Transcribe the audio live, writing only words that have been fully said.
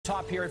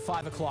Top here at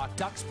 5 o'clock,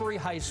 Duxbury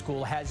High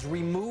School has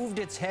removed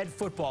its head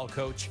football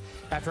coach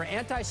after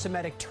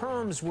anti-Semitic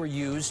terms were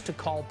used to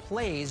call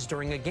plays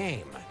during a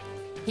game.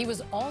 He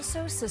was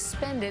also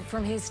suspended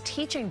from his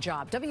teaching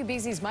job.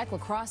 WBZ's Mike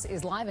LaCrosse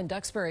is live in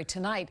Duxbury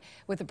tonight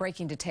with the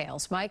breaking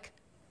details. Mike?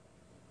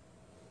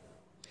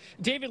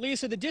 David,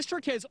 Lisa, the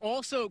district has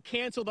also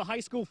canceled the high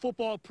school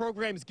football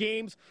program's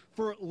games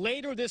for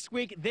later this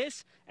week.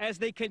 This as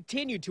they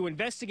continue to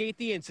investigate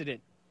the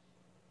incident.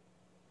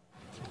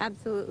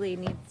 Absolutely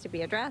needs to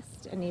be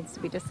addressed and needs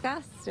to be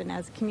discussed, and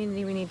as a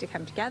community we need to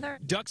come together.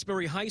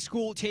 Duxbury High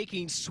School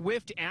taking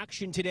swift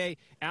action today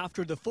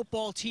after the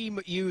football team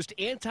used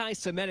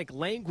anti-Semitic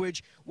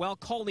language while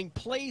calling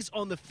plays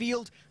on the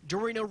field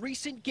during a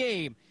recent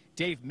game.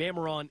 Dave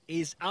Maimaron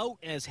is out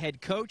as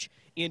head coach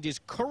and is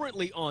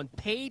currently on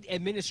paid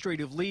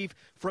administrative leave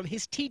from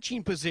his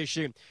teaching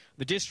position.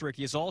 The district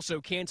is also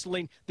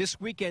canceling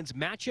this weekend's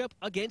matchup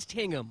against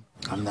Hingham.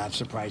 I'm not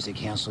surprised they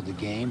canceled the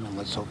game, and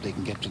let's hope they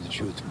can get to the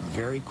truth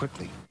very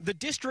quickly. The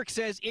district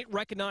says it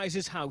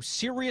recognizes how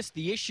serious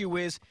the issue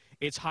is.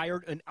 It's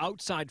hired an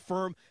outside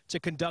firm to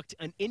conduct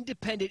an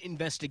independent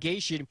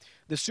investigation.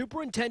 The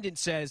superintendent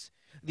says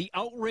the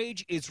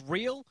outrage is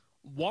real,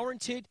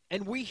 warranted,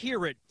 and we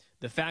hear it.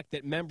 The fact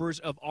that members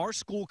of our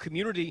school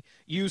community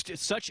used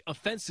such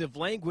offensive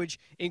language,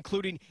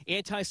 including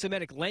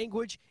anti-Semitic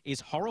language,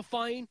 is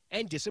horrifying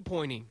and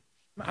disappointing.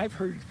 I've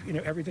heard,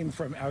 everything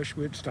from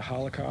Auschwitz to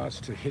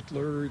Holocaust to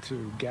Hitler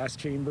to gas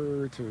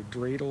chamber to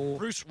dreidel.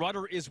 Bruce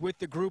Rutter is with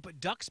the group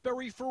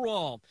Duxbury for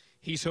All.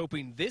 He's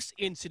hoping this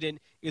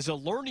incident is a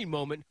learning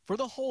moment for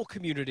the whole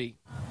community.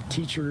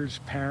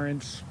 Teachers,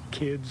 parents,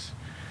 kids,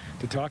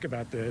 to talk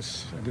about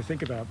this and to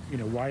think about,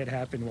 why it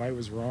happened, why it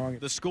was wrong.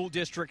 The school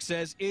district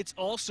says it's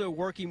also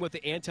working with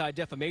the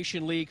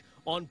Anti-Defamation League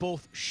on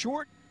both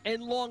short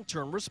and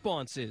long-term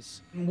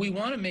responses. We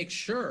want to make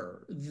sure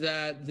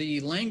that the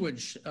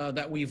language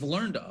that we've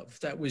learned of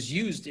that was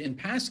used in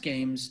past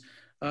games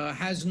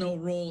has no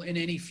role in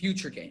any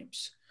future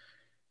games.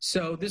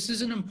 So this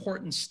is an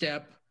important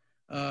step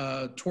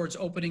towards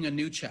opening a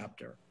new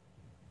chapter.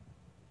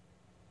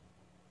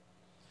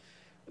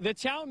 The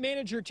town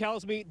manager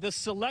tells me the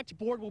select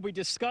board will be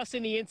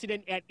discussing the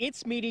incident at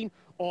its meeting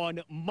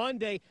on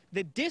Monday.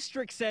 The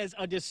district says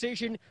a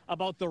decision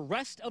about the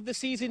rest of the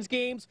season's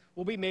games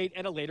will be made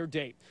at a later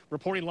date.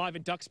 Reporting live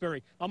in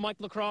Duxbury, I'm Mike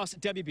LaCrosse,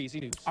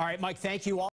 WBZ News. All right, Mike, thank you all.